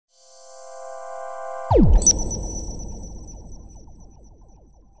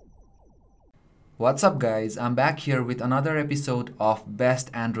What's up guys, I'm back here with another episode of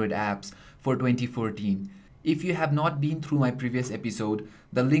Best Android Apps for 2014. If you have not been through my previous episode,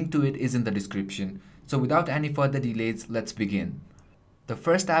 the link to it is in the description. So without any further delays, let's begin. The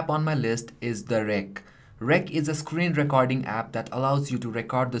first app on my list is the Rec. Rec is a screen recording app that allows you to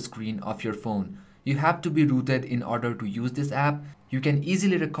record the screen of your phone. You have to be rooted in order to use this app. You can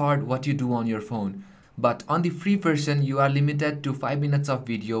easily record what you do on your phone. But on the free version, you are limited to 5 minutes of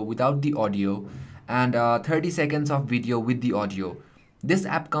video without the audio and 30 seconds of video with the audio. This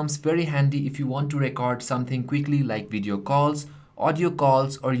app comes very handy if you want to record something quickly like video calls, audio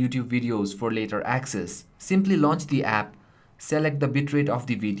calls or YouTube videos for later access. Simply launch the app, select the bitrate of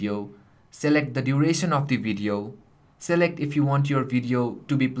the video, select the duration of the video, select if you want your video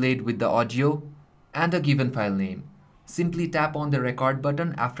to be played with the audio and a given file name. Simply tap on the record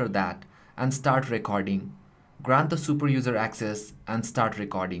button after that and start recording. Grant the super user access and start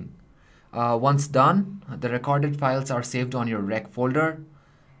recording. Once done, the recorded files are saved on your Rec folder.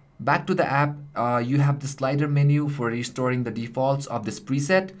 Back to the app, you have the slider menu for restoring the defaults of this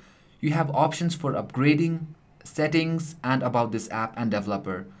preset. You have options for upgrading, settings, and about this app and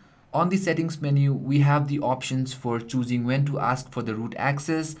developer. On the settings menu, we have the options for choosing when to ask for the root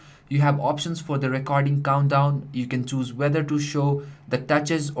access. You have options for the recording countdown. You can choose whether to show the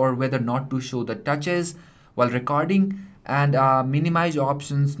touches or whether not to show the touches while recording, and minimize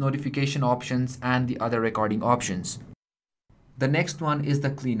options, notification options, and the other recording options. The next one is the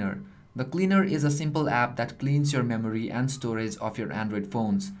Cleaner. The Cleaner is a simple app that cleans your memory and storage of your Android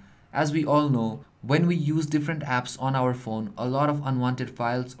phones. As we all know, when we use different apps on our phone, a lot of unwanted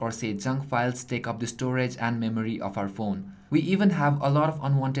files or say junk files take up the storage and memory of our phone. We even have a lot of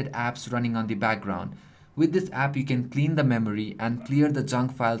unwanted apps running on the background. With this app, you can clean the memory and clear the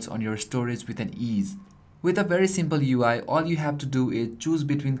junk files on your storage with an ease. With a very simple UI, all you have to do is choose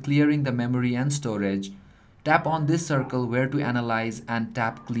between clearing the memory and storage, tap on this circle where to analyze and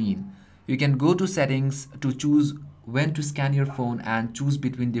tap clean. You can go to settings to choose when to scan your phone and choose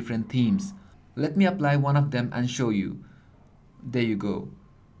between different themes. Let me apply one of them and show you. There you go.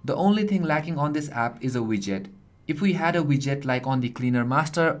 The only thing lacking on this app is a widget. If we had a widget like on the Cleaner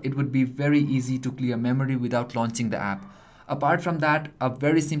Master, it would be very easy to clear memory without launching the app. Apart from that, a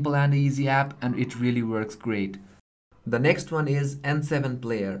very simple and easy app, and it really works great. The next one is N7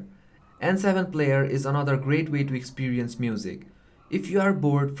 Player. N7 Player is another great way to experience music. If you are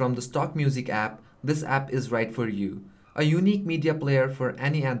bored from the stock music app, this app is right for you. A unique media player for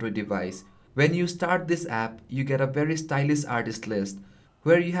any Android device. When you start this app, you get a very stylish artist list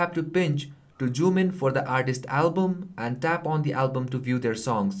where you have to pinch to zoom in for the artist album and tap on the album to view their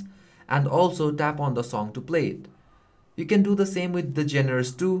songs, and also tap on the song to play it. You can do the same with the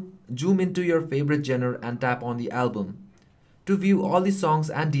genres too. Zoom into your favorite genre and tap on the album. To view all the songs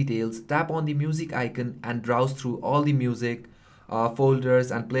and details, tap on the music icon and browse through all the music,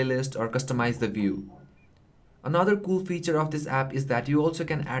 folders and playlists or customize the view. Another cool feature of this app is that you also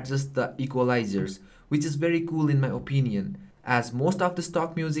can adjust the equalizers, which is very cool in my opinion, as most of the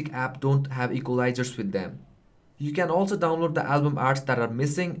stock music apps don't have equalizers with them. You can also download the album arts that are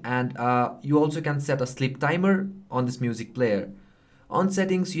missing, and you also can set a sleep timer on this music player. On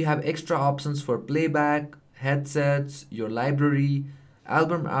settings, you have extra options for playback, headsets, your library,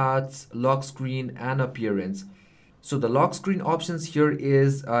 album arts, lock screen, and appearance. So the lock screen options here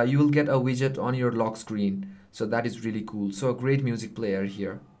is you will get a widget on your lock screen. So that is really cool. So a great music player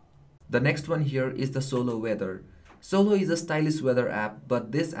here. The next one here is the Solo Weather. Solo is a stylish weather app,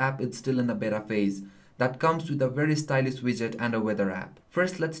 but this app is still in the beta phase. That comes with a very stylish widget and a weather app.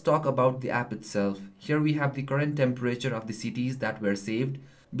 First, let's talk about the app itself. Here we have the current temperature of the cities that were saved.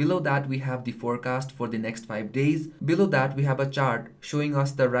 Below that we have the forecast for the next 5 days. Below that we have a chart showing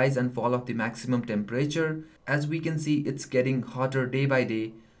us the rise and fall of the maximum temperature. As we can see, it's getting hotter day by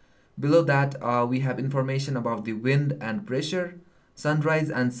day. Below that we have information about the wind and pressure, sunrise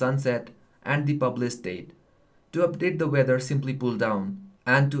and sunset, and the published date. To update the weather, simply pull down.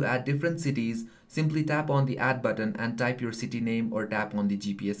 And to add different cities, simply tap on the add button and type your city name or tap on the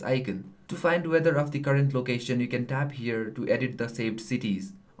GPS icon. To find weather of the current location, you can tap here to edit the saved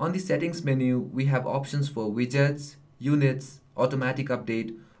cities. On the settings menu, we have options for widgets, units, automatic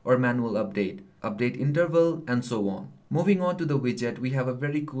update or manual update, update interval, and so on. Moving on to the widget, we have a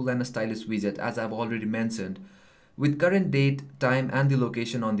very cool and a stylish widget as I've already mentioned, with current date, time and the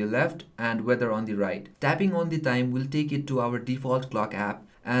location on the left and weather on the right. Tapping on the time will take it to our default clock app,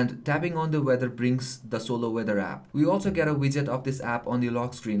 and tapping on the weather brings the Solo Weather app. We also get a widget of this app on the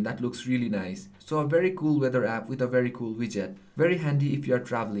lock screen that looks really nice. So a very cool weather app with a very cool widget. Very handy if you are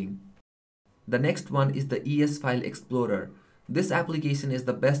traveling. The next one is the ES File Explorer. This application is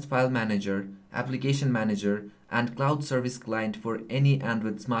the best file manager, application manager, and cloud service client for any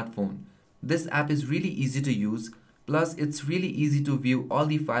Android smartphone. This app is really easy to use, plus it's really easy to view all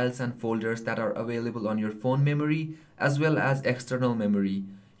the files and folders that are available on your phone memory as well as external memory.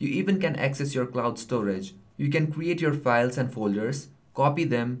 You even can access your cloud storage. You can create your files and folders, copy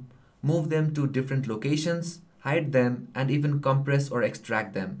them, move them to different locations, hide them, and even compress or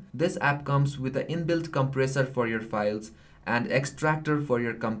extract them. This app comes with an inbuilt compressor for your files and extractor for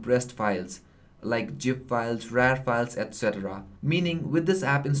your compressed files like zip files, RAR files, etc. Meaning with this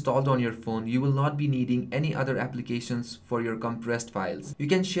app installed on your phone, you will not be needing any other applications for your compressed files. You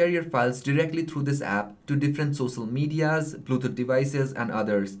can share your files directly through this app to different social medias, Bluetooth devices, and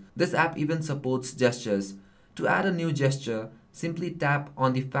others. This app even supports gestures. To add a new gesture, simply tap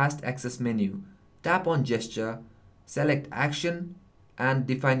on the Fast Access menu. Tap on Gesture, select Action, and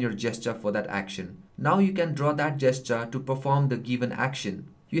define your gesture for that action. Now you can draw that gesture to perform the given action.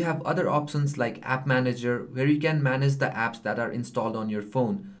 You have other options like App Manager, where you can manage the apps that are installed on your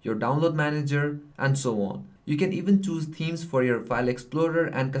phone, your Download Manager, and so on. You can even choose themes for your File Explorer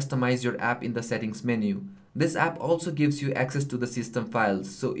and customize your app in the Settings menu. This app also gives you access to the system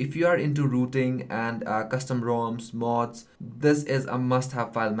files, so if you are into rooting and custom ROMs, mods, this is a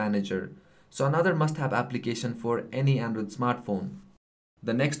must-have file manager. So another must-have application for any Android smartphone.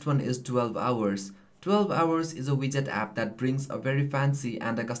 The next one is 12 Hours. 12 Hours is a widget app that brings a very fancy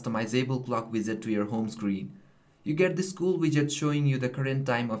and a customizable clock widget to your home screen. You get this cool widget showing you the current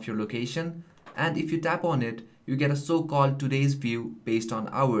time of your location, and if you tap on it, you get a so-called today's view based on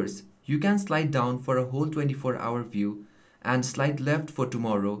hours. You can slide down for a whole 24-hour view and slide left for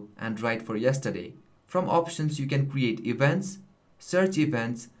tomorrow and right for yesterday. From options, you can create events, search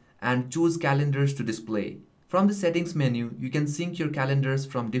events, and choose calendars to display. From the settings menu, you can sync your calendars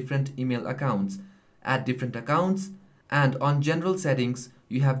from different email accounts, add different accounts, and on general settings,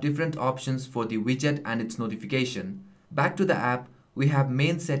 you have different options for the widget and its notification. Back to the app, we have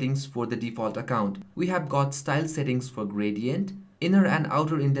main settings for the default account. We have got style settings for gradient, inner and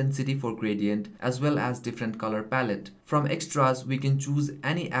outer intensity for gradient, as well as different color palette. From extras, we can choose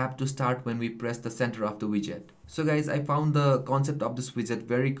any app to start when we press the center of the widget. So guys, I found the concept of this widget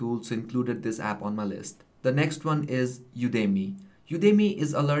very cool, so included this app on my list. The next one is Udemy. Udemy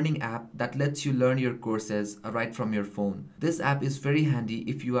is a learning app that lets you learn your courses right from your phone. This app is very handy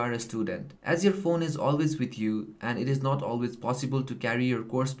if you are a student, as your phone is always with you and it is not always possible to carry your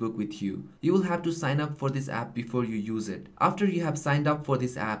course book with you. You will have to sign up for this app before you use it. After you have signed up for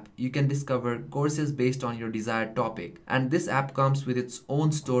this app, you can discover courses based on your desired topic, and this app comes with its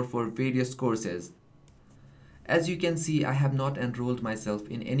own store for various courses. As you can see, I have not enrolled myself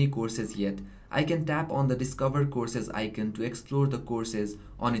in any courses yet. I can tap on the Discover Courses icon to explore the courses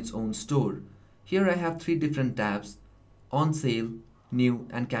on its own store. Here I have 3 different tabs: On Sale, New,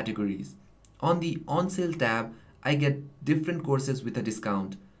 and Categories. On the On Sale tab, I get different courses with a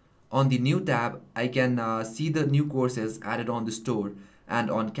discount. On the New tab, I can see the new courses added on the store. And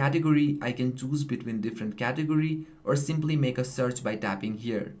on Category, I can choose between different category or simply make a search by tapping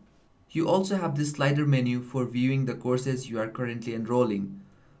here. You also have this slider menu for viewing the courses you are currently enrolling.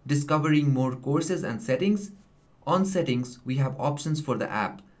 Discovering more courses and settings. On settings, we have options for the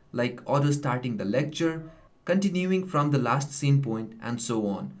app, like auto starting the lecture, continuing from the last scene point, and so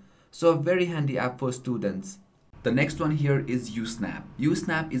on. So a very handy app for students. The next one here is Usnap.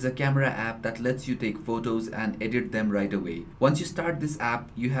 Usnap is a camera app that lets you take photos and edit them right away. Once you start this app,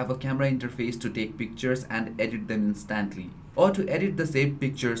 you have a camera interface to take pictures and edit them instantly. Or to edit the saved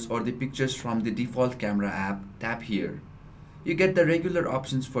pictures or the pictures from the default camera app, tap here. You get the regular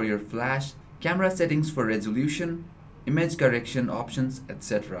options for your flash, camera settings for resolution, image correction options,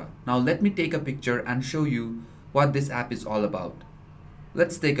 etc. Now let me take a picture and show you what this app is all about.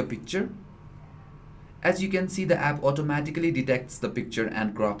 Let's take a picture. As you can see, the app automatically detects the picture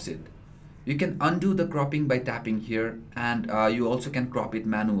and crops it. You can undo the cropping by tapping here, and you also can crop it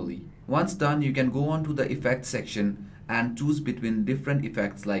manually. Once done, you can go on to the effects section and choose between different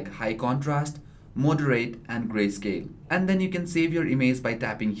effects like high contrast, moderate, and grayscale. And then you can save your image by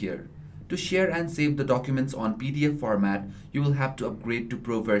tapping here. To share and save the documents on PDF format, you will have to upgrade to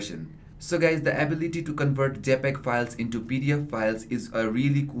Pro version. So guys, the ability to convert JPEG files into PDF files is a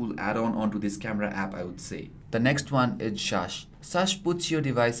really cool add-on onto this camera app, I would say. The next one is Shush. Shush puts your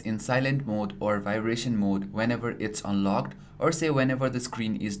device in silent mode or vibration mode whenever it's unlocked or say whenever the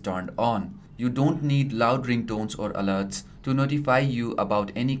screen is turned on. You don't need loud ringtones or alerts to notify you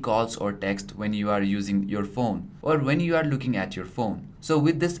about any calls or text when you are using your phone or when you are looking at your phone. So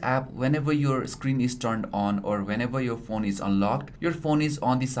with this app, whenever your screen is turned on or whenever your phone is unlocked, your phone is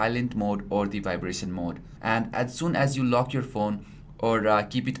on the silent mode or the vibration mode. And as soon as you lock your phone or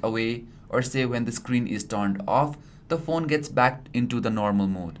keep it away, or say when the screen is turned off, the phone gets back into the normal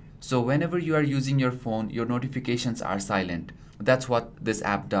mode. So whenever you are using your phone, your notifications are silent. That's what this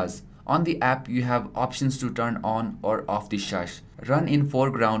app does. On the app, you have options to turn on or off the Shush, run in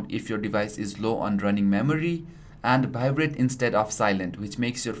foreground if your device is low on running memory, and vibrate instead of silent, which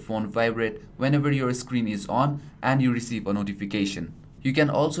makes your phone vibrate whenever your screen is on and you receive a notification. You can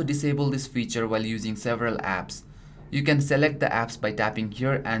also disable this feature while using several apps. You can select the apps by tapping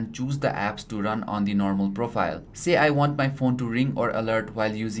here and choose the apps to run on the normal profile. Say I want my phone to ring or alert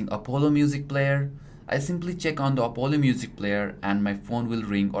while using Apollo Music Player. I simply check on the Apollo Music Player and my phone will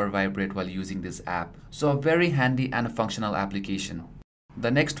ring or vibrate while using this app. So a very handy and a functional application.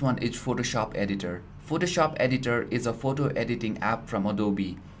 The next one is Photoshop Editor. Photoshop Editor is a photo editing app from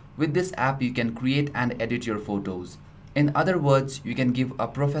Adobe. With this app, you can create and edit your photos. In other words, you can give a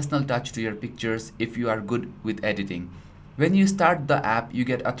professional touch to your pictures if you are good with editing. When you start the app, you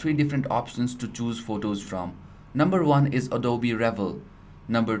get 3 different options to choose photos from. Number 1 is Adobe Revel.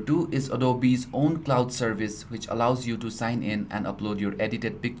 Number 2 is Adobe's own cloud service, which allows you to sign in and upload your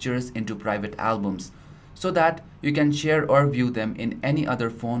edited pictures into private albums so that you can share or view them in any other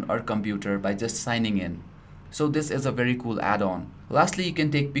phone or computer by just signing in. So this is a very cool add-on. Lastly, you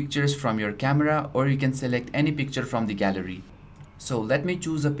can take pictures from your camera or you can select any picture from the gallery. So let me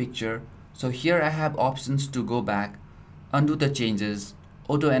choose a picture. So here I have options to go back, undo the changes,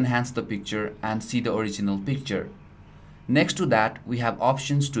 auto-enhance the picture and see the original picture. Next to that, we have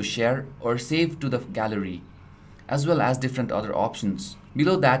options to share or save to the gallery, as well as different other options.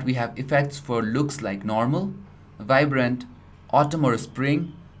 Below that, we have effects for looks like normal, vibrant, autumn or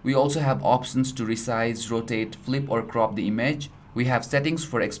spring. We also have options to resize, rotate, flip or crop the image. We have settings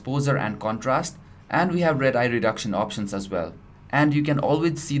for exposure and contrast, and we have red eye reduction options as well. And you can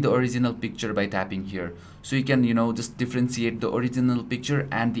always see the original picture by tapping here. So you can, just differentiate the original picture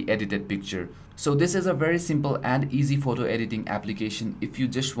and the edited picture. So this is a very simple and easy photo editing application if you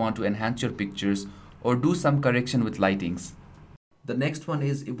just want to enhance your pictures or do some correction with lightings. The next one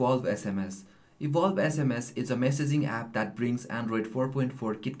is Evolve SMS. Evolve SMS is a messaging app that brings Android 4.4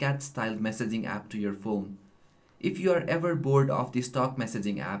 KitKat styled messaging app to your phone. If you are ever bored of the stock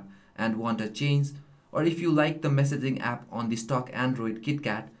messaging app and want a change, or if you like the messaging app on the stock Android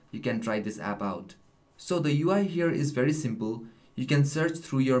KitKat, you can try this app out. So the UI here is very simple. You can search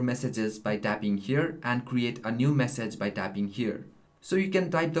through your messages by tapping here and create a new message by tapping here. So you can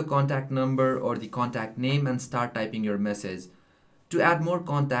type the contact number or the contact name and start typing your message. To add more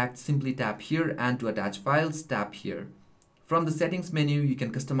contacts, simply tap here, and to attach files, tap here. From the settings menu, you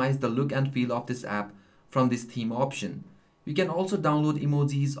can customize the look and feel of this app from this theme option. You can also download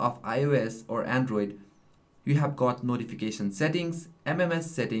emojis of iOS or Android. You have got notification settings, MMS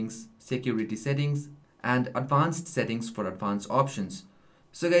settings, security settings, and advanced settings for advanced options.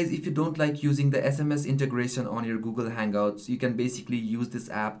 So guys, if you don't like using the SMS integration on your Google Hangouts, you can basically use this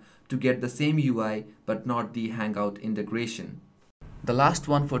app to get the same UI but not the Hangout integration. The last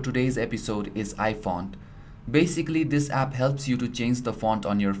one for today's episode is iFont. Basically, this app helps you to change the font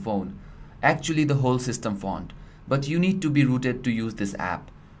on your phone. Actually, the whole system font. But you need to be rooted to use this app.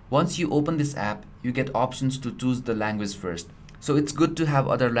 Once you open this app, you get options to choose the language first. So it's good to have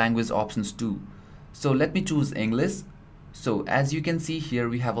other language options too. So let me choose English. So as you can see here,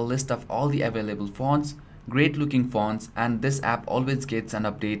 we have a list of all the available fonts, great looking fonts, and this app always gets an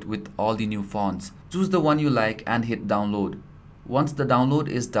update with all the new fonts. Choose the one you like and hit download. Once the download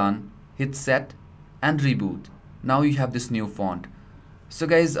is done, hit set and reboot. Now you have this new font. So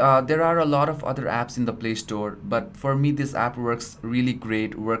guys, there are a lot of other apps in the Play Store, but for me this app works really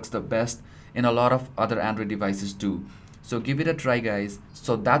great, works the best in a lot of other Android devices too. So give it a try guys.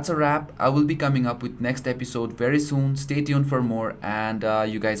 So that's a wrap. I will be coming up with next episode very soon. Stay tuned for more, and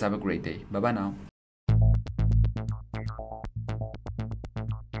you guys have a great day. Bye bye now.